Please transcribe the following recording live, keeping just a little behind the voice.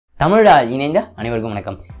தமிழா இணைந்த அனைவருக்கும்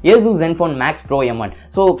வணக்கம். Asus Zenfone Max Pro M1.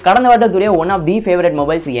 So கடந்த வாரத்துடைய one of the favourite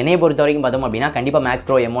mobiles என்னையை பொறுத்த வரைக்கும் பார்த்தோம் அப்படின்னா கண்டிப்பாக Max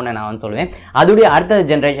Pro M1 நான் வந்து சொல்லுவேன். அதுடைய அடுத்த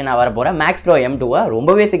ஜென்ரேஷனாக வர போகிற Max Pro M2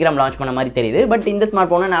 ரொம்பவே சீக்கிரம் லான்ச் பண்ண மாதிரி தெரியுது. பட் இந்த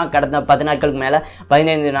ஸ்மார்ட் ஃபோனை நான் கடந்த 10 நாட்களுக்கு மேலே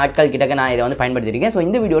 15 நாட்கள் கிட்டக்க நான் இதை வந்து பயன்படுத்தியிருக்கேன். ஸோ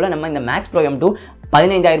இந்த வீடியோவில் நம்ம இந்த Max Pro M2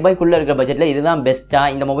 15,000 ரூபாய்க்குள்ளே இருக்கிற பட்ஜெட்டில் இதுதான்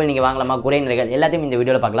பெஸ்ட்டாக, இந்த மொபைல் நீங்கள் வாங்கலாமா, குறை நிறைகள் எல்லாத்தையும் இந்த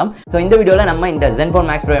வீடியோவில் பார்க்கலாம். ஸோ இந்த வீடியோவில் நம்ம இந்த Zenfone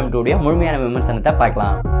Max Pro M2 உடைய முழுமையான விமர்சனத்தை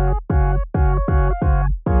பார்க்கலாம்.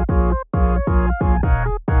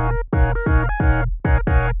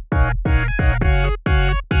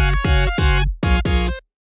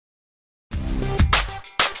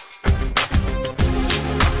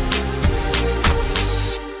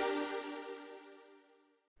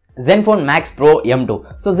 Zenfone Max Pro M2.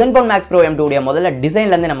 So Zenfone Max Pro M2 உடைய முதல்ல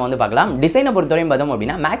டிசைன்லேருந்து நம்ம வந்து பார்க்கலாம். டிசைனை பொறுத்தவரையும் பார்த்தோம்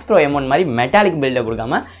அப்படின்னா Max Pro M1 மாதிரி மெட்டாலிக் பில்டை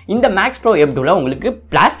கொடுக்காம இந்த Max Pro M2ல உங்களுக்கு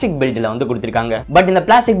பிளாஸ்டிக் பில்டில் வந்து கொடுத்துருக்காங்க. பட் இந்த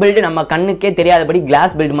பிளாஸ்டிக் பில்டு நம்ம கண்ணுக்கே தெரியாதபடி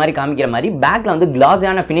கிளாஸ் பில்டு மாதிரி காமிக்கிற மாதிரி பேக்கில் வந்து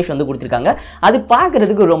கிளாஸியான ஃபினிஷ் வந்து கொடுத்துருக்காங்க. அது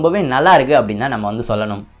பார்க்கறதுக்கு ரொம்பவே நல்லா இருக்குது அப்படின்னு தான் நம்ம வந்து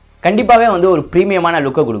சொல்லணும். கண்டிப்பாகவே வந்து ஒரு ப்ரீமியமான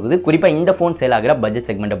லுக்கை கொடுக்குது, குறிப்பாக இந்த ஃபோன் சேல் ஆகிற பட்ஜெட்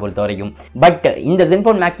செக்மெண்ட்டை பொறுத்த வரைக்கும். பட் இந்த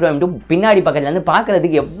Zenfone Max Pro M2 பின்னாடி பக்கத்துலேருந்து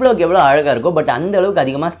பார்க்கறதுக்கு எவ்வளோ அழகாக இருக்கும். பட் அந்த அளவுக்கு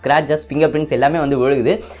அதிகமாக ஸ்க்ராச்சஸ், ஃபிங்கர் பிரிண்ட்ஸ் எல்லாமே வந்து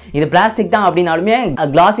விழுகுது. இது பிளாஸ்டிக் தான் அப்படின்னாலுமே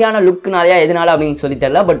கிளாஸியான லுக்குனாலையா எதனால அப்படின்னு சொல்லி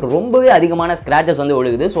தெரியல, பட் ரொம்பவே அதிகமான ஸ்க்ராச்சஸ் வந்து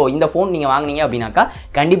விழுகுது. ஸோ இந்த ஃபோன் நீங்கள் வாங்கினீங்க அப்படின்னாக்கா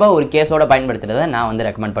கண்டிப்பாக ஒரு கேஸோட பயன்படுத்துறதை நான் வந்து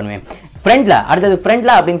ரெக்கமெண்ட் பண்ணுவேன். ஃப்ரண்ட்ல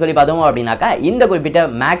அப்படின்னு சொல்லி பார்த்தோம் அப்படின்னாக்கா இந்த குறிப்பிட்ட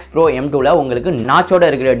Max Pro M2ல உங்களுக்கு நாச்சோட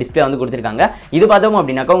இருக்கிற டிஸ்பிளே வந்து கொடுத்துருக்காங்க. இது பார்த்தோம்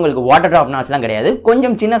அப்படின்னாக்கா உங்களுக்கு வாட்டர் ட்ராப் நாச்லாம் கிடையாது,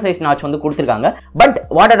 கொஞ்சம் சின்ன சைஸ் நாச் வந்து கொடுத்துருக்காங்க. பட்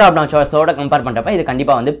வாட்டர் ட்ராப் நாச்சோட கம்பேர் பண்ணுறப்ப இது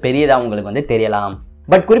கண்டிப்பாக வந்து பெரியதாக உங்களுக்கு வந்து தெரியலாம்.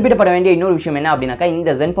 பட் குறிப்பிடப்பட வேண்டிய இன்னொரு விஷயம் என்ன அப்படின்னாக்கா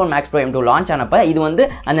இந்த Zenfone Max Pro M2 launch ஆனப்ப இது வந்து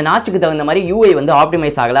அந்த நாச்சுக்கு தகுந்த மாதிரி UI வந்து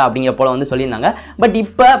ஆப்டிமைஸ் ஆகல அப்படிங்கிற போல வந்து சொல்லியிருந்தாங்க. பட்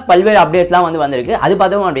இப்போ பல்வேறு அப்டேட்ஸ்லாம் வந்து வந்திருக்கு. அது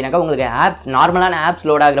பார்த்தோம் அப்படின்னாக்கா உங்களுக்கு ஆப்ஸ், நார்மலான ஆப்ஸ்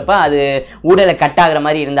லோட் ஆகிறப்ப அது ஊடல கட் ஆகிற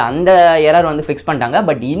மாதிரி இருந்த அந்த எரர் வந்து ஃபிக்ஸ் பண்ணிட்டாங்க.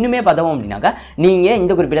 பட் இன்னுமே பார்த்தோம் அப்படின்னாக்கா நீங்கள்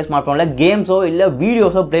இந்த குறிப்பிட்ட ஸ்மார்ட் ஃபோனில் கேம்ஸோ இல்லை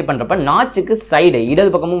வீடியோஸோ ப்ளே பண்ணுறப்ப நாச்சுக்கு சைடு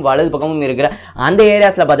இடது பக்கமும் வலது பக்கமும் இருக்கிற அந்த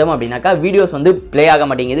ஏரியாஸில் பார்த்தோம் அப்படின்னாக்கா வீடியோஸ் வந்து ப்ளே ஆக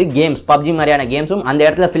மாட்டேங்குது. கேம்ஸ், பப்ஜி மாதிரியான கேம்ஸும் அந்த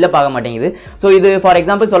இடத்துல ஃபில்அப் ஆக மாட்டேங்குது. ஸோ இது ஃபார்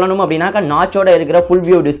எக்ஸாம்பிள் சொல்லணும் அப்படின்னாக்கா நாச்சோட இருக்கிற ஃபுல்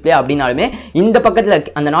வியூ டிஸ்பிளே அப்படின்னாலுமே இந்த பக்கத்தில்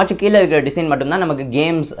அந்த நாச்சு கீழே இருக்கிற டிசைன் மட்டும்தான் நமக்கு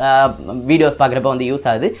கேம்ஸ், வீடியோஸ் பார்க்குறப்ப வந்து யூஸ்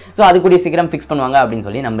ஆகுது. ஸோ அது கூடிய சீக்கிரம் ஃபிக்ஸ் பண்ணுவாங்க அப்படின்னு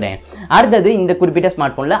சொல்லி நம்புறேன். அடுத்தது இந்த குறிப்பிட்ட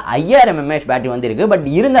ஸ்மார்ட் ஃபோனில் 5000 mAh பேட்டரி வந்து இருக்குது. பட்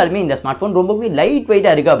இருந்தாலுமே இந்த ஸ்மார்ட் ஃபோன் ரொம்பவே லைட்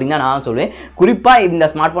வெயிட்டாக இருக்குது அப்படின்னு தான் நான் சொல்லுவேன். குறிப்பாக இந்த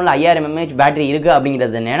ஸ்மார்ட் ஃபோனில் 5000 mAh பேட்டரி இருக்குது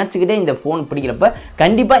அப்படிங்கிறத நினச்சிக்கிட்டே இந்த ஃபோன் பிடிக்கிறப்ப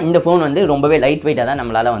கண்டிப்பாக இந்த ஃபோன் வந்து ரொம்பவே லைட் வெயிட்டாக தான்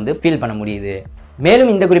நம்மளால் வந்து ஃபீல் பண்ண முடியுது. மேலும்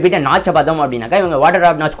இந்த குறிப்பிட்ட நாச்சை பார்த்தோம் அப்படின்னாக்கா இவங்க வாட்டர்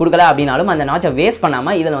ட்ராப் நாச் கொடுக்கல அப்படின்னாலும் அந்த நாச்சை வேஸ்ட்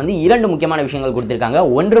பண்ணாமல் இதில் வந்து 2 முக்கியமான விஷயங்கள் கொடுத்துருக்காங்க.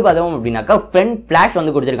 ஒன்று பார்த்தோம் அப்படின்னாக்கா ஃப்ரண்ட் ஃப்ளாஷ்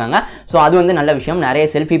வந்து கொடுத்துருக்காங்க. ஸோ அது வந்து நல்ல விஷயம், நிறைய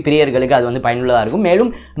செல்ஃபி பிரியர்களுக்கு அது வந்து பயனுள்ளதாக இருக்கும்.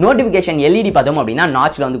 மேலும் நோட்டிஃபிகேஷன் LED பார்த்தோம் அப்படின்னா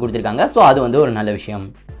நாச்சில் வந்து கொடுத்துருக்காங்க. ஸோ அது வந்து ஒரு நல்ல விஷயம்.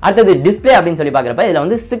 அடுத்தது டிஸ்பிளே அப்படின்னு சொல்லி பார்க்குறப்ப இதில்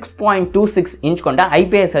வந்து 6.26 இன்ச் கொண்ட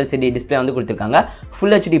IPS LCD டிஸ்பிளே வந்து கொடுத்துருக்காங்க.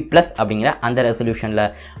 Full HD Plus அப்படிங்கிற அந்த ரெசல்யூஷனில்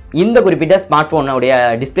இந்த குறிப்பிட்ட ஸ்மார்ட் ஃபோனுடைய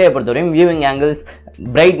டிஸ்பிளே பொறுத்தவரையும் வியூவிங் ஆங்கிள்ஸ்,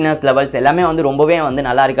 பிரைட்னஸ் லெவல்ஸ் எல்லாமே வந்து ரொம்பவே வந்து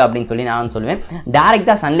நல்லா இருக்குது அப்படின்னு சொல்லி நான் சொல்லுவேன்.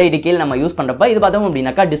 டேரெக்டாக சன்லைட் கீழே நம்ம யூஸ் பண்ணுறப்ப இது பார்த்தோம்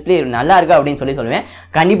அப்படின்னாக்கா டிஸ்பிளே நல்லா இருக்குது அப்படின்னு சொல்லி சொல்லுவேன்.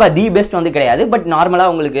 கண்டிப்பாக தி பெஸ்ட் வந்து கிடையாது, பட்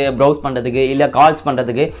நார்மலாக உங்களுக்கு ப்ரௌஸ் பண்ணுறதுக்கு இல்லை கால்ஸ்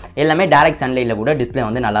பண்ணுறதுக்கு எல்லாமே டேரெக்ட் சன்லைட்டில் கூட டிஸ்பிளே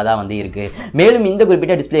வந்து நல்லா தான் வந்து இருக்குது. மேலும் இந்த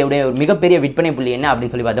குறிப்பிட்ட டிஸ்பிளேவுடைய ஒரு மிகப்பெரிய விற்பனை புள்ளி என்ன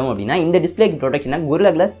அப்படின்னு சொல்லி பார்த்தோம் அப்படின்னா இந்த டிஸ்பிளேக்கு ப்ரொடெக்ஷனாக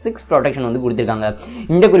Gorilla Glass 6 ப்ரொடெக்ஷன் வந்து கொடுத்துருக்காங்க.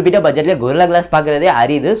 இந்த குறிப்பிட்ட பட்ஜெட்டில் Gorilla Glass பார்க்குறதே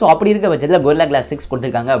அரிது. ஸோ அப்படி இருக்க பட்ஜெட்டில் Gorilla Glass 6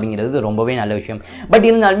 கொடுத்துருக்காங்க அப்படிங்கிறது ரொம்பவே நல்ல விஷயம். பட்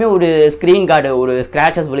இருந்தாலுமே ஒரு ஸ்க்ரீன் கார்டு, ஒரு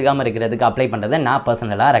ஸ்க்ராச்சஸ் விழுகாமல் இருக்கிறதுக்கு அப்ளை பண்ணுறதை நான்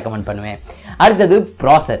பர்சனலாக ரெக்கமெண்ட் பண்ணுவேன். அடுத்தது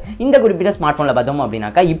ப்ராசர். இந்த குறிப்பிட்ட ஸ்மார்ட் ஃபோனில் பார்த்தோம்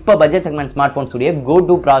அப்படின்னாக்கா இப்போ budget segment smart ஃபோன்ஸுடைய go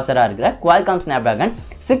to ப்ராசராக இருக்கிற Qualcomm Snapdragon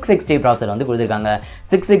 660 ப்ராசர் வந்து கொடுத்துருக்காங்க.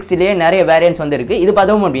 660லேயே நிறைய வேரியன்ட்ஸ் வந்து இருக்குது. இது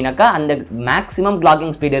பார்த்தோம் அப்படின்னாக்கா அந்த மேக்ஸிமம்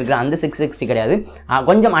கிளாக்கிங் ஸ்பீடு இருக்கிற அந்த 660 கிடையாது,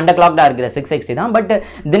 கொஞ்சம் அண்டர் கிளாக்டாக இருக்கிற 660 தான். பட்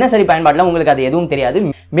தினசரி பயன்பாட்டில் உங்களுக்கு அது எதுவும் தெரியாது.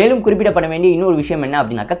 மேலும் குறிப்பிடப்பட வேண்டிய இன்னொரு விஷயம் என்ன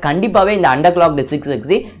அப்படின்னாக்கா கண்டிப்பாகவே இந்த அண்டர் கிளாக்டு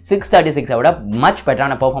 660 636 விட மச்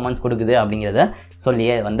பெட்டரான பெர்ஃபார்மன்ஸ் கொடுக்குது அப்படிங்கிறத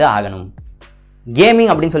சொல்லியே வந்து ஆகணும். கேமிங்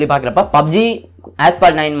அப்படின்னு சொல்லி பார்க்குறப்ப பப்ஜி,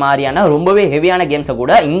 Asphalt 9 மாதிரியான ரொம்பவே ஹெவியான கேம்ஸை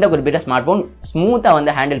கூட இந்த குறிப்பிட்ட ஸ்மார்ட் ஃபோன் ஸ்மூத்தாக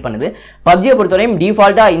வந்து ஹேண்டில் பண்ணுது. பப்ஜியை பொறுத்தவரையும்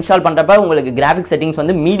டிஃபால்ட்டாக இன்ஸ்டால் பண்ணுறப்ப உங்களுக்கு கிராஃபிக் செட்டிங்ஸ்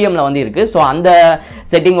வந்து மீடியமில் வந்து இருக்குது. ஸோ அந்த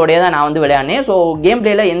செட்டிங்கோடைய தான் நான் வந்து விளையாடினேன். ஸோ கேம்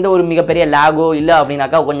பிளேயில் எந்த ஒரு மிகப்பெரிய லேகோ இல்லை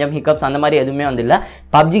அப்படின்னாக்கா கொஞ்சம் ஹிக்கப்ஸ் அந்த மாதிரி எதுவுமே வந்து இல்லை.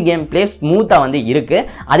 பப்ஜி கேம் பிளே ஸ்மூத்தாக வந்து இருக்குது.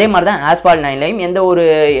 அதே மாதிரி தான் Asphalt 9லையும் எந்த ஒரு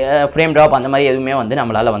ஃப்ரேம் ட்ராப் அந்த மாதிரி எதுவுமே வந்து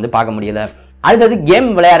நம்மளால் வந்து பார்க்க முடியல. அடுத்தது கேம்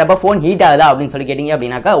விளையாடுறப்ப ஃபோன் ஹீட் ஆகுதா அப்படின்னு சொல்லி கேட்டிங்க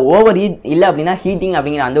அப்படின்னாக்கா ஓவர் ஹீட் இல்லை அப்படின்னா ஹீட்டிங்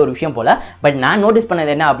அப்படிங்கிற அந்த ஒரு விஷயம் போல. பட் நான் நோட்டீஸ்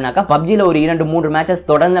பண்ணது என்ன அப்படின்னாக்கா பப்ஜியில் ஒரு 2-3 மேட்சஸ்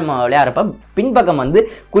தொடர்ந்து நம்ம விளையாடுறப்ப பின்பக்கம் வந்து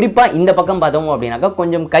குறிப்பாக இந்த பக்கம் பார்த்தோம் அப்படின்னாக்கா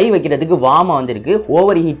கொஞ்சம் கை வைக்கிறதுக்கு வார்மாக வந்துருக்கு.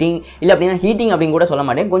 ஓவர் ஹீட்டிங் இல்லை அப்படின்னா ஹீட்டிங் அப்படின்னு கூட சொல்ல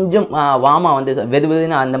மாட்டேன், கொஞ்சம் வார்மாக வந்து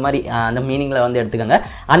வெதுன்னு அந்த மாதிரி அந்த மீனிங்கில் வந்து எடுத்துக்கோங்க.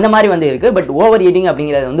 அந்த மாதிரி வந்து இருக்குது. பட் ஓவர் ஹீட்டிங்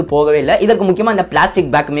அப்படிங்கிறது வந்து போகவே இல்லை. இதற்கு முக்கியமாக இந்த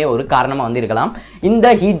பிளாஸ்டிக் பேக்குமே ஒரு காரணமாக வந்து இருக்கலாம், இந்த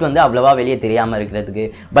ஹீட் வந்து அவ்வளவா வெளியே தெரியாமல் இருக்கிறதுக்கு.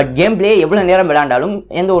 பட் கேம் பிளே எவ்வளோ நேரம் விளையாண்டாலும்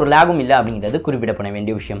எந்த ஒரு லேகும் இல்லை அப்படிங்கிறது குறிப்பிடப்பட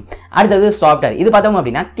வேண்டிய விஷயம். அடுத்தது சாஃப்ட்வேர். இது பார்த்தோம்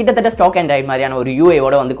அப்படின்னா கிட்டத்தட்ட ஸ்டாக் ஆண்ட்ராய்டு மாதிரியான ஒரு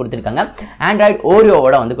யூஐயோட வந்து கொடுத்துருக்காங்க. ஆண்ட்ராய்டு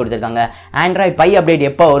ஓரியோவோட வந்து கொடுத்துருக்காங்க. ஆண்ட்ராய்டு பை அப்டேட்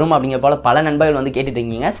எப்போ வரும் அப்படிங்கிற போல பல நண்பர்கள் வந்து கேட்டுட்டு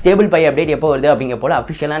இருக்கீங்க. ஸ்டேபிள் பை அப்டேட் எப்போ வருது அப்படிங்கிற போல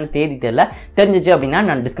அஃபிஷியலான தேதி தெரியல. தெரிஞ்சிச்சு அப்படின்னா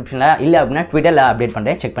நான் டிஸ்கிரிப்ஷனில் இல்லை அப்படின்னா ட்விட்டரில் அப்டேட்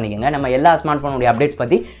பண்ணுறேன், செக் பண்ணிக்கோங்க. நம்ம எல்லா ஸ்மார்ட் ஃபோனுடைய அப்டேட்ஸ்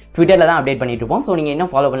பற்றி ட்விட்டரில் தான் அப்டேட் பண்ணிட்டு இருப்போம். ஸோ நீங்கள் இன்னும்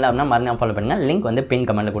ஃபாலோ பண்ணல அப்படின்னா மறந்து ஃபாலோ பண்ணுங்க. லிங்க் வந்து பின்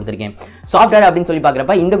கமெண்ட்டில் கொடுத்துருக்கேன். சாஃப்ட்வேர் அப்படின்னு சொல்லி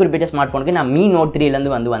பார்க்குறப்ப இந்த குறிப்பிட்ட ஸ்மார்ட் ஃபோனுக்கு நான் மீ நோட்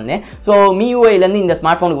 3லேருந்து வந்தேன். ஸோ மீ யூஐலேருந்து இந்த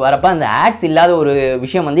ஸ்மார்ட் ஃபோனுக்கு வரப்போ அந்த ஆட்ஸ் இல்லாத ஒரு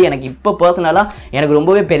விஷயம் வந்து எனக்கு இப்போ பர்சனலாக எனக்கு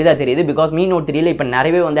ரொம்பவே பெரிதாக தெரியுது. பிகாஸ் மீ நோட் 3ல இப்போ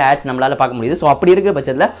நிறையவே வந்து ஆட்ஸ் நம்மளால் பார்க்க முடியுது. ஸோ அப்படி இருக்கிற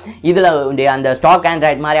பட்சத்தில் இதில் அந்த ஸ்டாக்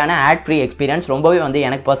ஆண்ட்ராய்டு மாதிரியான ஆட் ஃப்ரீ எக்ஸ்பீரியன்ஸ் ரொம்பவே வந்து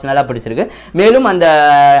எனக்கு பர்சனலாக பிடிச்சிருக்கு. மேலும் அந்த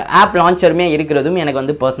ஆப் லான்ச்சருமே இருக்கிறதும் எனக்கு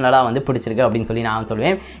வந்து பர்சனலாக வந்து பிடிச்சிருக்கு அப்படின்னு சொல்லி நான்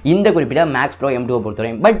சொல்லுவேன் இந்த குறிப்பிட்ட மேக்ஸ் ப்ரோ M2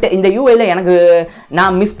 பொறுத்தவரை. பட் இந்த யூஐல எனக்கு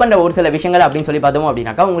நான் மிஸ் பண்ண ஒரு சில விஷயங்கள் அப்படின்னு சொல்லி பார்த்தோம்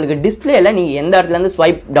அப்படின்னாக்கா உங்களுக்கு டிஸ்பிளேல நீங்கள் எந்த இடத்துல இருந்து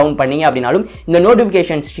ஸ்வைப் டவுன் பண்ணீங்க அப்படின்னாலும் இந்த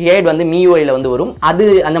நோட்டிஃபிகேஷன் ஷேட் வந்து MIUI வந்து வரும். அது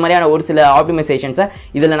அந்த மாதிரியான ஒரு சில ஆப்டிமைசேஷன்ஸை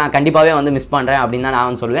இதில் நான் கண்டிப்பாகவே வந்து மிஸ் பண்ணுறேன் அப்படின்னு தான்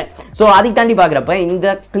நான் சொல்லுவேன். ஸோ அதை தாண்டி பார்க்குறப்ப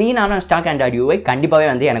இந்த க்ளீனான ஸ்டாக் ஆண்ட்ராய்டு யூஐ கண்டிப்பாகவே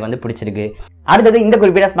வந்து எனக்கு வந்து பிடிச்சிருக்கு. அடுத்தது இந்த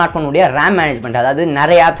குறிப்பிட்ட ஸ்மார்ட் ஃபோனுடைய ரேம் மேனேஜ்மெண்ட், அதாவது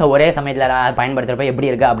நிறைய ஆப்ஸை ஒரே சமயத்தில் பயன்படுத்துகிறப்ப எப்படி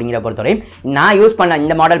இருக்குது அப்படிங்கிற பொறுத்தவரை நான் யூஸ் பண்ண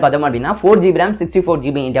இந்த மாடல் பார்த்தோம் அப்படின்னா 4GB RAM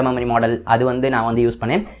 64GB inter memory model. அது வந்து நான் வந்து யூஸ்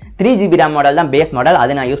பண்ணேன். 3GB RAM மாடல் தான் பேஸ் மாடல்,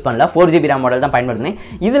 அது நான் யூஸ் பண்ணல. 4GB RAM மாடல் தான் பயன்படுத்தினேன்.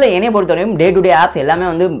 இதில் என்னை பொறுத்தவரையும் டே டு டே ஆப்ஸ் எல்லாமே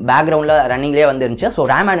வந்து பேக்ரவுண்டில் ரன்னிங்லேயே வந்து இருந்துச்சு. ஸோ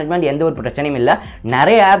ரேம் மேனேஜ்மெண்ட் எந்த ஒரு பிரச்சனையும் இல்லை.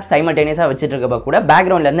 நிறைய ஆப்ஸ் சைமல்டேனியஸாக வச்சுட்டு இருக்கப்ப கூட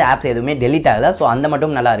பேக்ரவுண்ட்லேருந்து ஆப்ஸ் எதுவுமே டெலிட் ஆகுது. ஸோ அந்த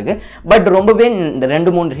மட்டும் நல்லா இருக்குது. பட் ரொம்பவே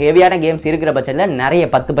 2-3 ஹெவியான கேம்ஸ் இருக்கிற பட்சத்தில் நிறைய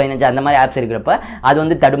 10-15 அந்த மாதிரி ஆப்ஸ் இருக்கிறப்ப அது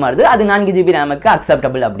வந்து தடுமாறுது. அது 4GB ரேமுக்கு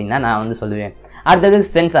அக்செப்டபிள் அப்படின்னு தான் நான் வந்து சொல்லுவேன். அடுத்தது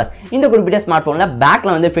சென்சார்ஸ். இந்த குறிப்பிட்ட ஸ்மார்ட் ஃபோனில்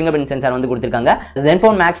பேக்கில் வந்து ஃபிங்கர் பிரிண்ட் சென்சார் வந்து கொடுத்துருக்காங்க.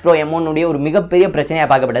 Zenfone Max Pro M1 உடைய ஒரு மிகப்பெரிய பிரச்சனையாக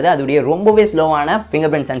பார்க்கப்பட்டது அதுடைய ரொம்பவே ஸ்லோவான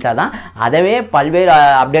ஃபிங்கர் பிரிண்ட் சென்சார் தான். அதவே பல்வேறு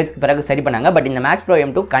அப்டேட்ஸ்க்கு பிறகு சரி பண்ணாங்க. பட் இந்த Max Pro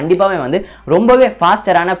M2 கண்டிப்பாகவே வந்து ரொம்பவே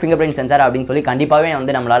ஃபாஸ்டரான ஃபிங்கர் பிரிண்ட் சென்சார் அப்படின்னு சொல்லி கண்டிப்பாகவே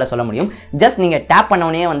வந்து நம்மளால சொல்ல முடியும். ஜஸ்ட் நீங்கள் டேப்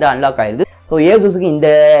பண்ணவனே வந்து அன்லாக் ஆயிடுது. ஸோ Asusக்கு இந்த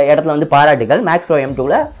இடத்துல வந்து பாராட்டுகள் Max Pro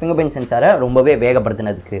M2ல ஃபிங்கர் பிரிண்ட் சென்சாரை ரொம்பவே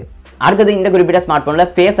வேகப்படுத்தினதுக்கு. அடுத்தது இந்த குறிப்பிட்ட ஸ்மார்ட்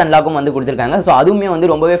ஃபோனில் ஃபேஸ் அன்லாக்கும் வந்து கொடுத்துருக்காங்க. ஸோ அதுவுமே வந்து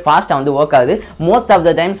ரொம்பவே ஃபாஸ்ட்டாக வந்து ஒர்க் ஆகுது. Most of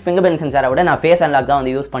the times finger print சென்சாரை விட நான் ஃபேஸ் அன்லாக் தான்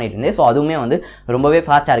வந்து யூஸ் பண்ணிட்டு இருந்தேன். ஸோ அதுவுமே வந்து ரொம்பவே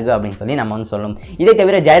ஃபாஸ்ட்டாக இருக்குது அப்படின்னு சொல்லி நம்ம வந்து சொல்லணும். இதை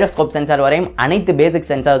தவிர ஜைரோஸ்கோப் சென்சார் வரையும் அனைத்து பேசிக்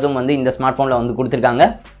சென்சார்ஸும் வந்து இந்த ஸ்மார்ட் ஃபோனில் வந்து கொடுத்துருக்காங்க.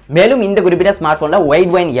 மேலும் இந்த குறிப்பிட்ட ஸ்மார்ட் ஃபோனில்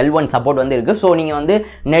வைட் வைன் L1 சப்போர்ட் வந்து இருக்குது. ஸோ நீங்கள் வந்து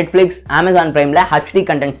Netflix Amazon பிரைமில் HD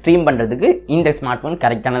content stream பண்ணுறதுக்கு இந்த ஸ்மார்ட் ஃபோன்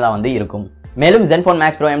கரெக்டானதாக வந்து இருக்கும். மேலும் Zenfone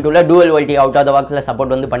Max Pro M2ல dual VoLTE out of the பாக்ஸில்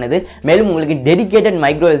சப்போர்ட் வந்து பண்ணுது. மேலும் உங்களுக்கு dedicated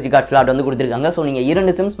micro SD card slot வந்து கொடுத்துருக்காங்க. ஸோ நீங்கள்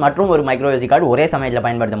 2 சிம்ஸ் மற்றும் ஒரு மைக்ரோ SD கார்டு ஒரே சமயத்தில்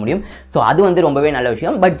பயன்படுத்த முடியும். ஸோ அது வந்து ரொம்பவே நல்ல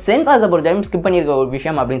விஷயம். பட் சென்சார்ஸை பொறுத்தவரைக்கும் ஸ்கிப் பண்ணியிருக்க ஒரு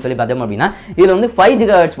விஷயம் அப்படின்னு சொல்லி பார்த்தோம் அப்படின்னா இதில் வந்து 5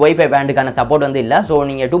 GHz வைஃபை பேண்டுக்கான சப்போர்ட் வந்து இல்லை. ஸோ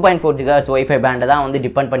நீங்கள் 2.4 GHz வைஃபை பேண்டை தான் வந்து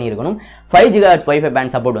டிபெண்ட் பண்ணியிருக்கணும். 5 GHz வைஃபை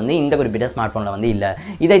பேண்ட் சப்போர்ட் வந்து இந்த குறிப்பிட்ட ஸ்மார்ட் ஃபோனில் வந்து இல்லை.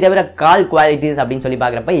 இதை தவிர கால் குவாலிட்டிஸ் அப்படின்னு சொல்லி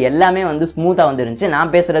பார்க்குறப்ப எல்லாமே வந்து ஸ்மூத்தாக வந்து இருந்துச்சு.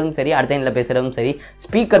 நான் பேசுகிறதும் சரி, அடுத்த எண்ணில் பேசுகிறதும் சரி,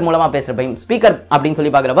 ஸ்பீக்கர் மூலமாக பேசுகிறப்பையும் ஸ்பீக்கர் அப்படின்னு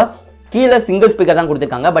சொல்லி பார்க்குறப்ப கீழே சிங்கிள் ஸ்பீக்கர் தான்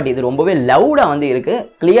கொடுத்துருக்காங்க. பட் இது ரொம்பவே லவுடாக வந்து இருக்குது,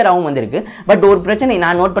 கிளியராகவும் வந்து இருக்குது. பட் ஒரு பிரச்சனை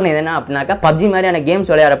நான் நோட் பண்ணது என்ன அப்படின்னாக்கா பப்ஜி மாதிரியான கேம்ஸ்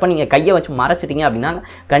விளையாடுறப்ப நீங்கள் கையை வச்சு மறைச்சிட்டிங்க அப்படின்னா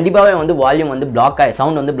கண்டிப்பாகவே வந்து வால்யூம் வந்து பிளாக்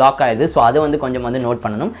சவுண்ட் வந்து பிளாக் ஆகிடுது. ஸோ அதை வந்து கொஞ்சம் வந்து நோட்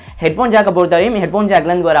பண்ணணும். ஹெட்ஃபோன் ஜாக்கை பொறுத்தவரையும் ஹெட்ஃபோன்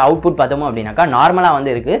ஜாக்லேருந்து வர அவுட்புட் பார்த்தோம் அப்படின்னாக்கா நார்மலாக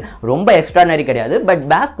வந்து இருக்குது, ரொம்ப எக்ஸ்ட்ரானரி கிடையாது. பட்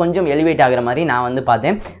பேஸ் கொஞ்சம் எலிவேட் ஆகிற மாதிரி நான் வந்து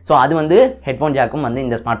பார்த்தேன். ஸோ அது வந்து ஹெட்ஃபோன் ஜாக்கும் வந்து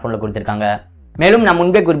இந்த ஸ்மார்ட் ஃபோனில் கொடுத்துருக்காங்க. மேலும் நான்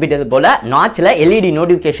முன்பே குறிப்பிட்டது போல நாட்சில் LED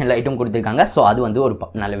நோட்டிஃபிகேஷன் லைட்டும் கொடுத்துருக்காங்க. ஸோ அது வந்து ஒரு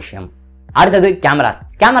நல்ல விஷயம். அடுத்தது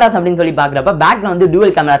கேமராஸ் அப்படின்னு சொல்லி பார்க்குறப்ப பேக்ல வந்து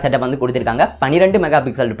டூவல் கேமரா செட்டப் வந்து கொடுத்துருக்காங்க. 12 mega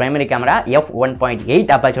pixel primary camera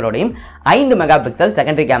f1.8 அபர்ச்சரோடையும் 5 mega pixel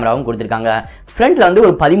secondary கேமராவும் கொடுத்துருக்காங்க. ஃப்ரண்ட்ல வந்து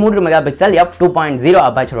ஒரு 13 mega pixel f2.0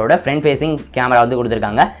 அபர்ச்சரோட front facing camera வந்து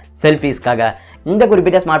கொடுத்துருக்காங்க செல்ஃபீஸ்க்காக. இந்த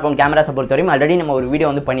குறிப்பிட்ட ஸ்மார்ட் ஃபோன் கேமராஸை பொறுத்தவரையும் ஆல்ரெடி நம்ம ஒரு வீடியோ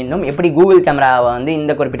வந்து பண்ணியிருந்தோம், எப்படி கூகுள் கேமராவை வந்து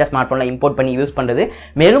இந்த குறிப்பிட்ட ஸ்மார்ட் ஃபோனில் இம்போர்ட் பண்ணி யூஸ் பண்ணுறது.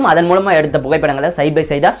 மேலும் அதன் மூலமாக எடுத்த புகைப்படங்களை சைட் பை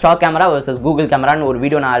சைடாக ஸ்டாக் கேமரா வர்சஸ் கூகுள் கேமரான்னு ஒரு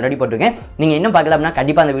வீடியோ நான் ஆல்ரெடி போட்டிருக்கேன். நீங்கள் இன்னும் பார்க்கல அப்படின்னா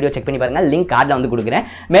கண்டிப்பாக அந்த வீடியோ செக் பண்ணி பாருங்கள், லிங்க் கார்டில் வந்து கொடுக்குறேன்.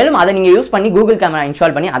 மேலும் அதை நீங்கள் யூஸ் பண்ணி கூகுள் கேமரா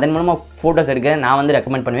இன்ஸ்டால் பண்ணி அதன் மூலமாக ஃபோட்டோஸ் எடுக்க நான் வந்து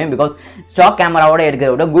ரெக்கமெண்ட் பண்ணுவேன். பிகாஸ் ஸ்டாக் கேமராவோட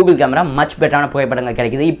எடுக்கிறத விட கூகுள் கேமரா மச் பெட்டரான புகைப்படங்கள்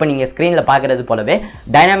கிடைக்குது. இப்போ நீங்கள் ஸ்க்ரீனில் பார்க்குறது போலவே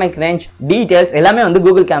டைனாமிக் ரேஞ்ச், டீட்டெயில்ஸ் எல்லாமே வந்து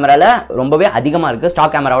கூகுள் கேமராவில் ரொம்பவே அதிகமாக இருக்குது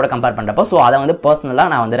ஸ்டாக் கேமராவோட கம்பேர் பண்ணுறப்போ. ஸோ அதை வந்து பர்சனலாக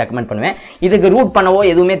நான் வந்து ரெக்கமெண்ட் பண்ணுவேன். இதுக்கு ரூட் பண்ணவோ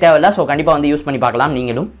எதுவுமே தேவையில்லை. ஸோ கண்டிப்பாக வந்து யூஸ் பண்ணி பார்க்கலாம்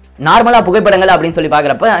நீங்களும். நார்மலாக புகைப்படங்கள் அப்படின்னு சொல்லி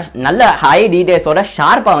பார்க்குறப்ப நல்ல ஹை டீடைல்ஸோட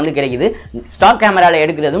ஷார்ப்பாக வந்து கிடைக்குது. ஸ்டாக் கேமராவில்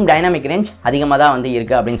எடுக்கிறதும் டைனாமிக் ரேஞ்ச் அதிகமாக தான் வந்து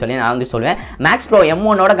இருக்குது அப்படின்னு சொல்லி நான் வந்து சொல்லுவேன். மேக்ஸ் ப்ரோ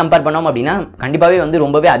M1ஓட கம்பேர் பண்ணோம் அப்படின்னா கண்டிப்பாகவே வந்து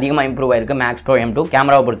ரொம்பவே அதிகமாக இம்ப்ரூவ் ஆயிருக்கு மேக்ஸ் ப்ரோ M2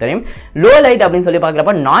 கேமராவை பொறுத்தவரையும். லோ லைட் அப்படின்னு சொல்லி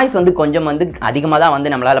பார்க்குறப்ப நாய்ஸ் வந்து கொஞ்சம் வந்து அதிகமாக தான்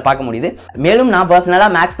வந்து நம்மளால் பார்க்க முடியுது. மேலும் நான்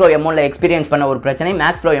பர்சனலாக மேக்ஸ் ப்ரோ M1ல எக்ஸ்பீரியன்ஸ் பண்ண ஒரு பிரச்சனை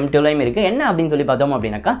மேக்ஸ் ப்ரோ M2லையும் இருக்குது. என்ன அப்படின்னு சொல்லி பார்த்தோம்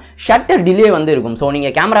அப்படின்னாக்கா ஷட்டர் டிலே வந்து இருக்கும். ஸோ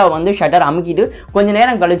நீங்கள் கேமராவை வந்து ஷட்டர் அமுக்கிட்டு கொஞ்சம்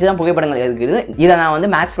நேரம் கழிச்சு தான் புகைப்படங்கள் இருக்குது. இதை நான்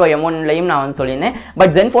வந்து மேக்ஸ் ப்ரோ M1லையும் நான் வந்து சொல்லியிருந்தேன்.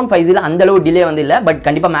 பட் Zenfone 5Gல அந்த அளவு டிலே வந்து இல்லை. பட்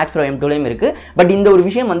கண்டிப்பாக மேக்ஸ் ப்ரோ M2லையும் இருக்கு. பட் இந்த ஒரு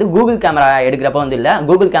விஷயம் வந்து கூகுள் கேமரா எடுக்கிறப்ப வந்து இல்லை.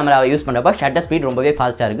 கூகுள் கேமராவை யூஸ் பண்ணுறப்ப ஷட்டர் ஸ்பீட் ரொம்பவே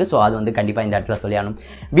ஃபாஸ்ட்டாக இருக்குது. ஸோ அது வந்து கண்டிப்பாக இந்த இடத்துல சொல்லியானும்.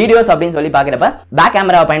 வீடியோஸ் அப்படின்னு சொல்லி பார்க்குறப்ப பேக்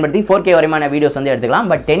கேமராவை பயன்படுத்தி 4K வரையான வீடியோஸ் வந்து எடுத்துக்கலாம்.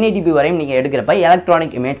 பட் 1080p வரையும் நீங்கள் எடுக்கிறப்ப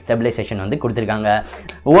எலக்ட்ரானிக் இமேஜ் ஸ்டெபிலைசேஷன் வந்து கொடுத்துருக்காங்க.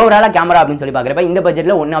 ஓவராலாக கேமரா அப்படின்னு சொல்லி பார்க்குறப்ப இந்த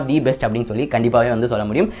பட்ஜெட்டில் ஒன் ஆஃப் தி பெஸ்ட் அப்படின்னு சொல்லி கண்டிப்பாகவே வந்து சொல்ல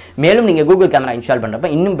முடியும். மேலும் நீங்கள் கூகுள் கேமரா இன்ஸ்டால் பண்ணுறப்ப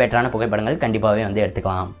இன்னும் பெட்டரான புகைப்படங்கள் கண்டிப்பாகவே வந்து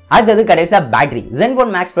எடுத்துக்கலாம். அடுத்தது கடைசியாக battery.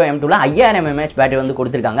 Zenfone Max Pro M2ல 5000 mAh battery வந்து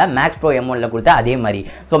கொடுத்துருக்காங்க. மேக்ஸ் ப்ரோ M1ல கொடுத்த அதே மாதிரி.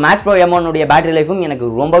 ஸோ மேக்ஸ் ப்ரோ M1உடைய பேட்டரி லைஃபும் எனக்கு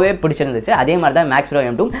ரொம்பவே பிடிச்சிருந்துச்சு. அதே மாதிரி தான் மேக்ஸ் ப்ரோ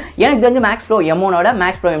M2. எனக்கு தெரிஞ்சு மேக்ஸ் ப்ரோ M1ஓட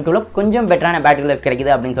மேக்ஸ் ப்ரோ M2ல கொஞ்சம் பெட்டரான பேட்டரி லைஃப்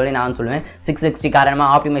கிடைக்குது அப்படின்னு சொல்லி நான் சொல்லுவேன். 660 காரணமா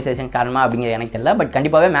ஆப்டிமைசேஷன் காரணமா அப்படிங்கிற எனக்கு தெரியல. பட்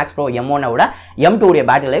கண்டிப்பாகவே மேக்ஸ் ப்ரோ M1ஓட M2 உடைய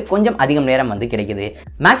பேட்டரி லைஃப் கொஞ்சம் அதிகம் நேரம் வந்து கிடைக்குது.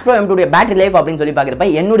 மேக்ஸ் ப்ரோ M2 உடைய பேட்டரி லைஃப் அப்படின்னு சொல்லி பார்க்குறப்ப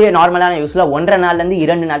என்னுடைய நார்மலான யூஸ்ல 1.5 நாள்லேருந்து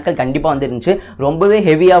 2 நாட்கள் கண்டிப்பாக வந்து இருந்துச்சு. ரொம்பவே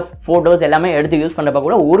ஹெவியாக ஃபோட்டோஸ் எல்லாமே எடுத்து யூஸ் பண்ணுறப்ப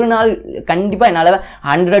கூட ஒரு நாள் கண்டிப்பாக என்னால்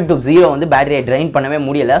 100 to 0 வந்து பேட்டரியை ட்ரைன் பண்ணவே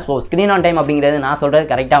முடியல. ஸோ ஸ்க்ரீன் ஆன் டைம் அப்படிங்கிறது நான் சொல்கிறது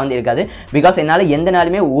கரெக்டாக வந்து இருக்காது. பிகாஸ் என்னால் எந்த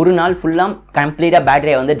நாளுமே ஒரு நாள் ஃபுல்லாக கம்ப்ளீட்டாக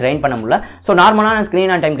பேட்டரியை வந்து ட்ரைன் பண்ண முடியல. ஸோ நார்மலான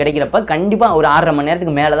ஸ்க்ரீன் ஆன் டைம் கிடைக்கிறப்ப கண்டிப்பாக ஒரு 6.5 மணி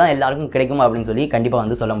நேரத்துக்கு மேலே தான் எல்லாருக்கும் கிடைக்கும் அப்படின்னு சொல்லி கண்டிப்பாக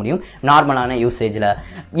வந்து சொல்ல முடியும் நார்மலான யூசேஜில்.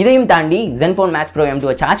 இதையும் தாண்டி Zenfone Max Pro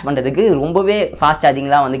M2 charge பண்ணுறதுக்கு ரொம்பவே ஃபாஸ்ட்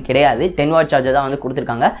சார்ஜிங்லாம் வந்து கிடையாது. 10 வாட் சார்ஜர் தான் வந்து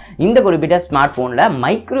கொடுத்துருக்காங்க. இந்த குறிப்பிட்ட ஸ்மார்ட் ஃபோனில்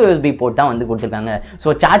மைக்ரோ USB போர்ட் தான் வந்து கொடுத்துருக்காங்க. ஸோ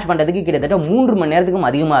சார்ஜ் பண்ணுறதுக்கு கிட்டத்தட்ட 3 மணி நேரத்துக்கும்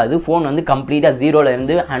அதிகமாகுது. ஃபோன் வந்து கம்ப்ளீட்டாக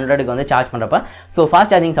 0லேருந்து 100க்கு வந்து சார்ஜ் பண்ணுறப்ப ஸோ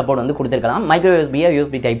ஃபாஸ்ட் சார்ஜிங் சப்போர்ட் வந்து கொடுத்துருக்கலாம். மைக்ரோ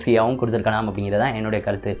USB Type C-ஆகவும் கொடுத்துருக்கலாம் அப்படிங்கிறது தான் என்னுடைய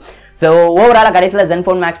கருத்து. ஸோ ஓவராலாக கடைசியில்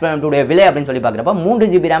Zenfone Max Pro M2 விலை அப்படின்னு சொல்லி பார்க்குறப்ப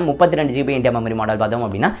 3GB RAM 32GB inter memory model பார்த்தோம்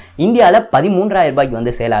அப்படின்னா இந்தியாவில் 13,000 ரூபாய்க்கு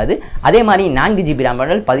வந்து சேல் ஆகுது. அதே மாதிரி 4GB RAM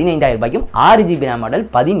மாடல் 15,000 ரூபாய்க்கும் 6GB RAM மாடல்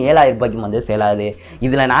 17,000 ரூபாய்க்கும் வந்து சேல் ஆகுது.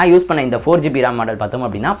 இதில் நான் யூஸ் பண்ண இந்த 4GB RAM மாடல் பார்த்தோம்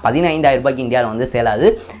அப்படின்னா 15,000 ரூபாய்க்கு இந்தியாவில் வந்து சேல் ஆகுது.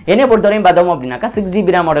 என்னை பொறுத்தவரையும் பார்த்தோம் அப்படின்னாக்கா 6GB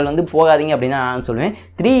RAM மாடல் வந்து போகாதீங்க அப்படின்னு நான் சொல்லுவேன்.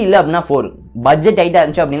 3 இல்லை அப்படின்னா 4 பட்ஜெட் டைட்டாக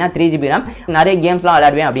இருந்துச்சு அப்படின்னா 3GB RAM நிறைய கேம்ஸ்லாம்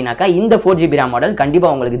விளையாடுவேன் அப்படின்னாக்கா இந்த 4GB RAM மாடல்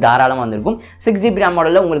கண்டிப்பாக உங்களுக்கு தாராளமாக வந்திருக்கும். 6GB RAM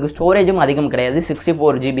மாடலில் உங்களுக்கு ஸ்டோரேஜும் அதிகம் கிடையாது,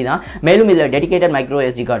 64GB தான். மேலும் இதில் dedicated micro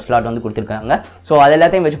SD card slot வந்து கொடுத்துருக்காங்க. ஸோ அது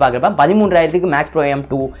எல்லாத்தையும் வச்சு பார்க்குறப்ப 13,000க்கு மேக்ஸ் ப்ரோ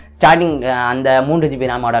M2 ஸ்டார்டிங் அந்த 3GB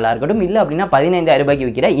RAM மாடலாக இருக்கட்டும், இல்லை அப்படின்னா 15,000 ரூபாய்க்கு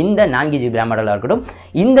விற்கிற இந்த 4GB RAM மாடலாக இருக்கட்டும்,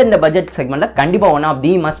 இந்த பட்ஜெட் செக்மெண்ட்டில் கண்டிப்பாக one of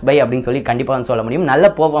the must by அப்படின்னு சொல்லி கண்டிப்பாக வந்து சொல்ல முடியும்.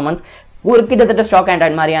 நல்ல பெர்ஃபார்மன்ஸ், ஒரு கிட்டத்தட்ட ஸ்டாக்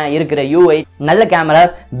ஆண்ட்ராய்ட் மாதிரியா இருக்கிற UI, நல்ல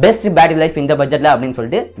கேமராஸ், பெஸ்ட் பேட்டரி லைஃப் இந்த பட்ஜெட்டில் அப்படின்னு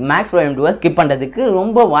சொல்லிட்டு மேக்ஸ் ப்ரோ M2 ஸ்கிப் பண்ணுறதுக்கு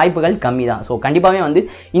ரொம்ப வாய்ப்புகள் கம்மி தான். ஸோ கண்டிப்பாகவே வந்து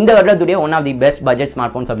இந்த வருடத்துடைய one of the best budget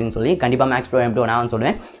smart phones அப்படின்னு சொல்லி கண்டிப்பாக மேக்ஸ் ப்ரோ M2 நான்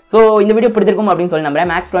சொல்லுவேன். ஸோ இந்த வீடியோ பிடிச்சிருக்கும் அப்படின்னு சொல்லி நம்புறேன்.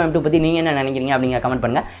 மேக்ஸ் ப்ரோ M2 பற்றி நீங்கள் என்ன நினைக்கிறீங்க அப்படிங்கிற கமெண்ட்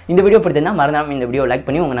பண்ணுங்கள். இந்த வீடியோ பிடிச்சிருந்தா மறந்தாமல் இந்த வீடியோ லைக்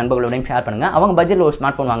பண்ணி உங்கள் நண்பர்களோடையும் ஷேர் பண்ணுங்கள். அவங்க பட்ஜெட்டில் ஒரு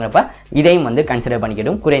ஸ்மார்ட் ஃபோன் வாங்குறப்ப இதையும் வந்து கன்சிடர்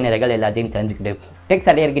பண்ணிக்கிட்டும் குறை நிறைகள் எல்லாத்தையும் தெரிஞ்சுக்கிட்டு டெக்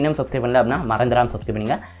Satire இன்னும் சப்ஸ்கிரைப் பண்ணல அப்படின்னா மறந்துடாமல் சப்ஸ்கிரைப்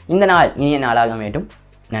பண்ணுங்கள். இந்த நாள் இனிய நாளாக வேண்டும்.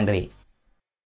 நன்றி.